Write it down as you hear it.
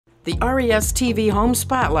The RES TV Home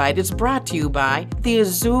Spotlight is brought to you by the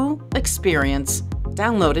Azul Experience.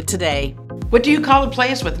 Download it today. What do you call a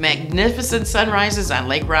place with magnificent sunrises on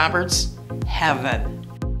Lake Roberts? Heaven.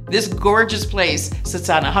 This gorgeous place sits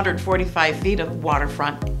on 145 feet of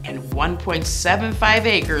waterfront and 1.75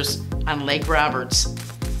 acres on Lake Roberts.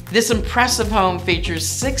 This impressive home features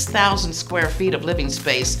 6,000 square feet of living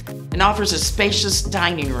space and offers a spacious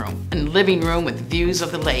dining room and living room with views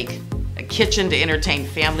of the lake, a kitchen to entertain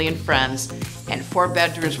family and friends, and 4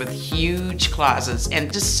 bedrooms with huge closets,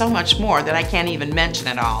 and just so much more that I can't even mention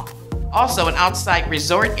it all. Also, an outside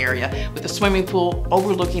resort area with a swimming pool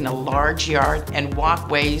overlooking a large yard and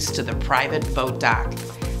walkways to the private boat dock.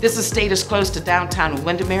 This estate is close to downtown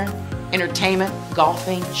Windermere, entertainment,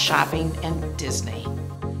 golfing, shopping, and Disney.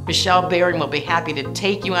 Michelle Barron will be happy to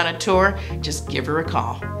take you on a tour. Just give her a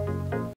call.